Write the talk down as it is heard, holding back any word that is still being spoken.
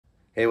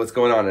Hey, what's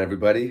going on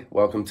everybody?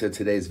 Welcome to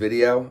today's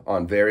video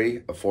on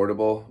very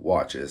affordable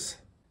watches.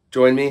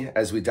 Join me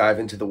as we dive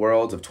into the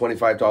world of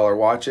 $25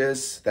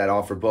 watches that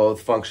offer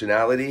both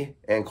functionality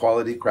and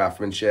quality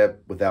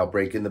craftsmanship without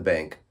breaking the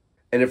bank.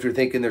 And if you're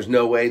thinking there's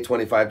no way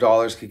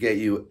 $25 could get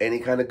you any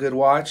kind of good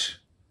watch,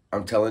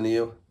 I'm telling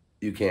you,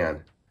 you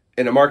can.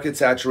 In a market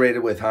saturated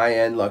with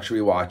high-end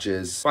luxury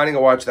watches, finding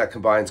a watch that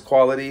combines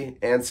quality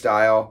and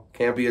style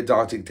can be a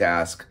daunting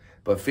task,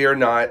 but fear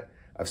not,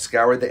 I've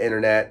scoured the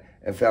internet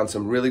and found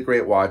some really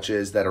great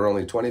watches that are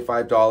only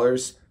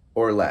 $25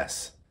 or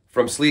less.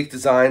 From sleek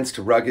designs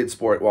to rugged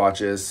sport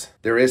watches,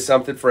 there is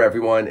something for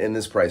everyone in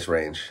this price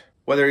range.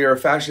 Whether you're a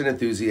fashion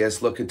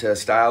enthusiast looking to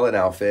style an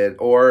outfit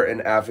or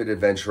an avid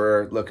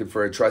adventurer looking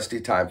for a trusty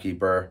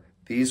timekeeper,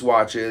 these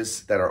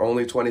watches that are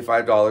only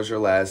 $25 or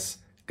less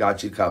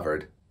got you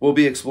covered. We'll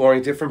be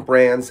exploring different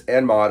brands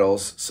and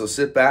models, so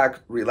sit back,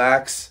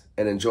 relax,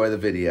 and enjoy the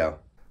video.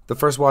 The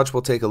first watch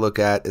we'll take a look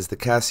at is the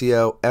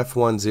Casio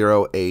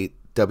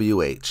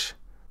F-108WH,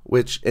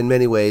 which in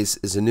many ways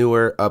is a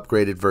newer,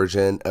 upgraded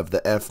version of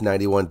the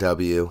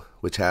F-91W,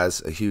 which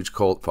has a huge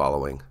cult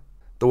following.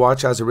 The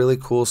watch has a really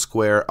cool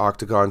square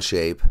octagon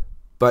shape,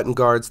 button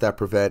guards that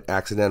prevent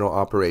accidental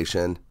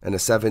operation, and a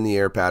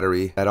 7-year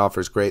battery that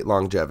offers great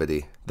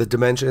longevity. The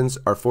dimensions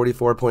are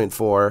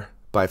 44.4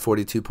 by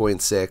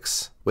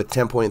 42.6 with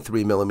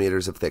 10.3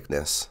 millimeters of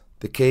thickness.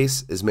 The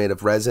case is made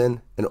of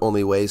resin and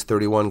only weighs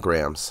 31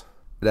 grams.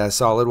 It has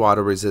solid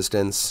water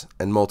resistance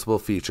and multiple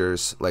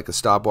features like a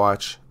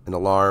stopwatch, an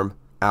alarm,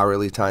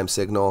 hourly time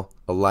signal,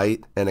 a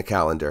light, and a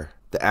calendar.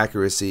 The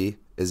accuracy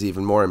is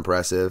even more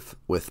impressive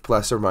with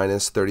plus or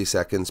minus 30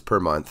 seconds per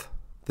month.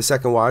 The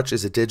second watch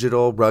is a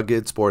digital,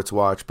 rugged sports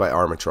watch by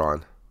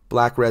Armitron.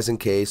 Black resin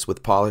case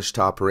with polished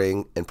top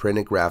ring and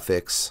printed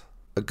graphics,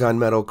 a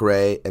gunmetal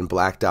gray and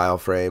black dial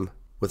frame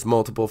with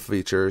multiple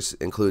features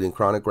including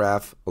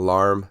chronograph,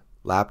 alarm,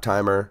 lap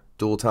timer,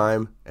 dual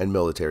time, and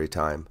military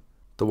time.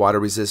 The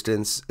water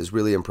resistance is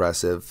really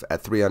impressive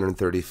at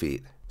 330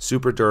 feet.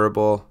 Super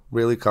durable,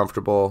 really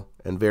comfortable,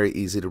 and very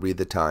easy to read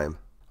the time.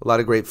 A lot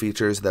of great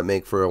features that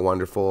make for a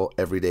wonderful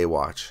everyday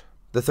watch.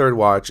 The third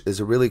watch is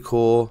a really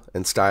cool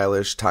and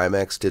stylish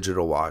Timex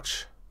digital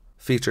watch.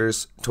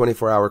 Features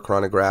 24-hour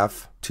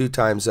chronograph, 2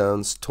 time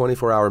zones,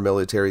 24-hour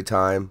military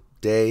time,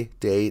 day,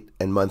 date,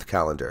 and month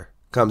calendar.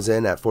 Comes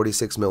in at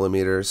 46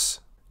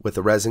 millimeters with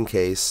a resin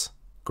case,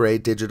 gray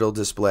digital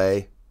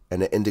display,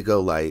 and an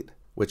indigo light,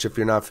 which if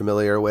you're not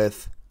familiar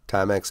with,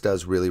 Timex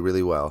does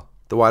really well.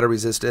 The water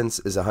resistance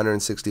is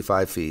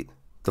 165 feet.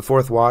 The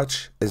fourth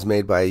watch is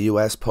made by a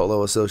US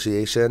Polo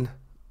Association,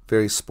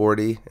 very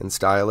sporty and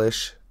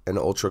stylish and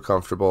ultra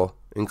comfortable,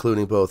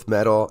 including both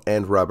metal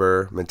and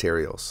rubber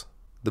materials.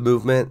 The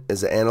movement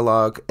is an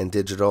analog and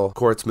digital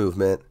quartz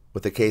movement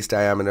with a case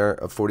diameter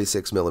of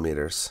 46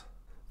 millimeters.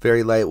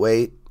 Very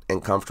lightweight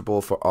and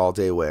comfortable for all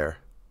day wear.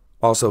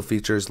 Also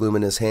features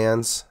luminous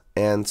hands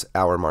and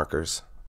hour markers.